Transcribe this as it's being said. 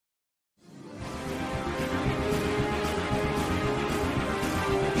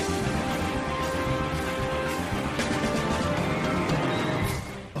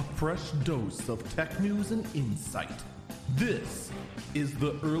fresh dose of tech news and insight. This is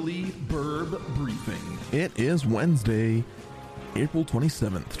the Early Burb Briefing. It is Wednesday, April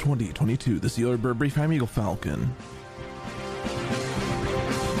 27th, 2022. This is the Early Burb Briefing. I'm Eagle Falcon.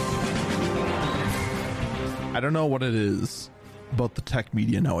 I don't know what it is about the tech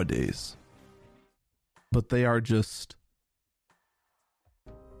media nowadays, but they are just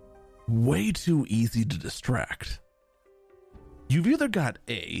way too easy to distract. You've either got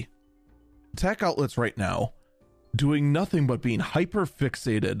tech outlets right now doing nothing but being hyper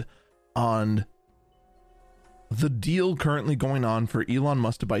fixated on the deal currently going on for Elon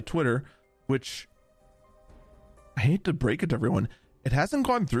Musk to buy Twitter, which I hate to break it to everyone, it hasn't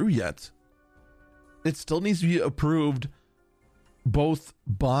gone through yet. It still needs to be approved both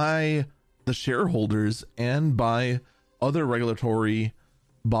by the shareholders and by other regulatory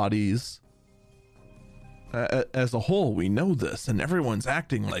bodies. As a whole, we know this, and everyone's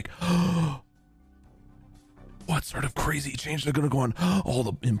acting like, oh, what sort of crazy change they're going to go on? All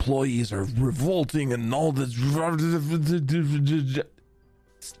the employees are revolting and all this.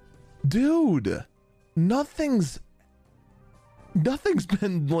 Dude, nothing's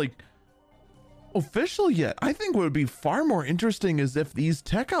been like official yet. I think what would be far more interesting is if these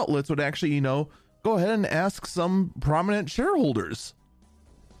tech outlets would actually, go ahead and ask some prominent shareholders.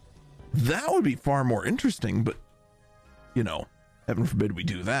 That would be far more interesting, but heaven forbid we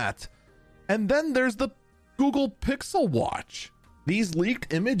do that. And then there's the Google Pixel Watch. These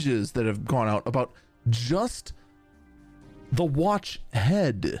leaked images that have gone out about just the watch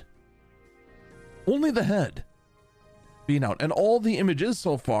head. Only the head being out. And all the images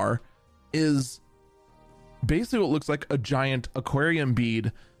so far is basically what looks like a giant aquarium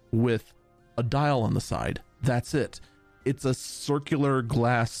bead with a dial on the side. That's it. It's a circular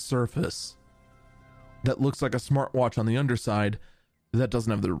glass surface that looks like a smartwatch on the underside that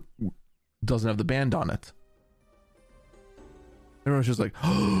doesn't have the band on it. Everyone's just like,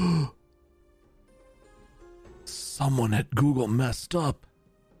 oh, someone at Google messed up.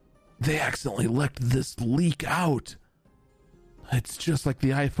 They accidentally let this leak out. It's just like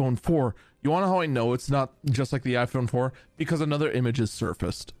the iPhone 4. You want to know how I know it's not just like the iPhone 4? Because another image is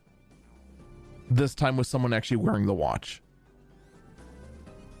surfaced. This time with someone actually wearing the watch.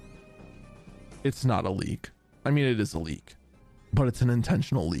 It's not a leak. I mean, it is a leak, but it's an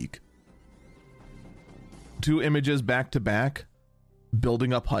intentional leak. Two images back to back,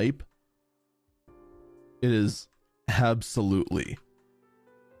 building up hype. It is absolutely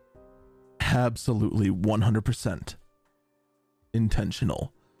 100%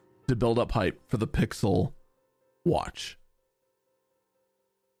 intentional to build up hype for the Pixel Watch.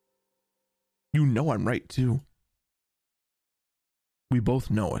 I'm right too. We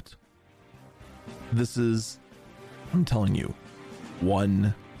both know it. This is, I'm telling you,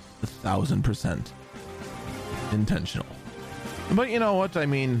 1,000% intentional. But you know what? I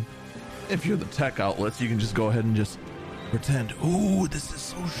mean, if you're the tech outlets, you can just go ahead and just pretend, ooh, this is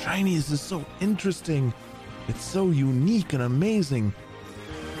so shiny, this is so interesting, it's so unique and amazing.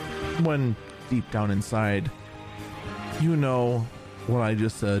 When deep down inside, what I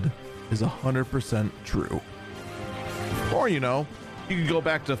just said is 100% true. Or you can go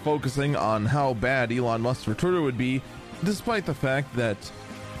back to focusing on how bad Elon Musk for Twitter would be, despite the fact that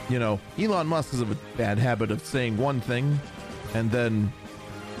Elon Musk has a bad habit of saying one thing and then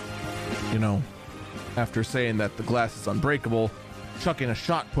after saying that the glass is unbreakable, chucking a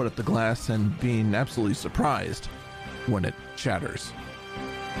shot put at the glass and being absolutely surprised when it shatters.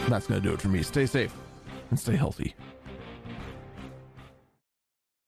 That's gonna do it for me. Stay safe and stay healthy.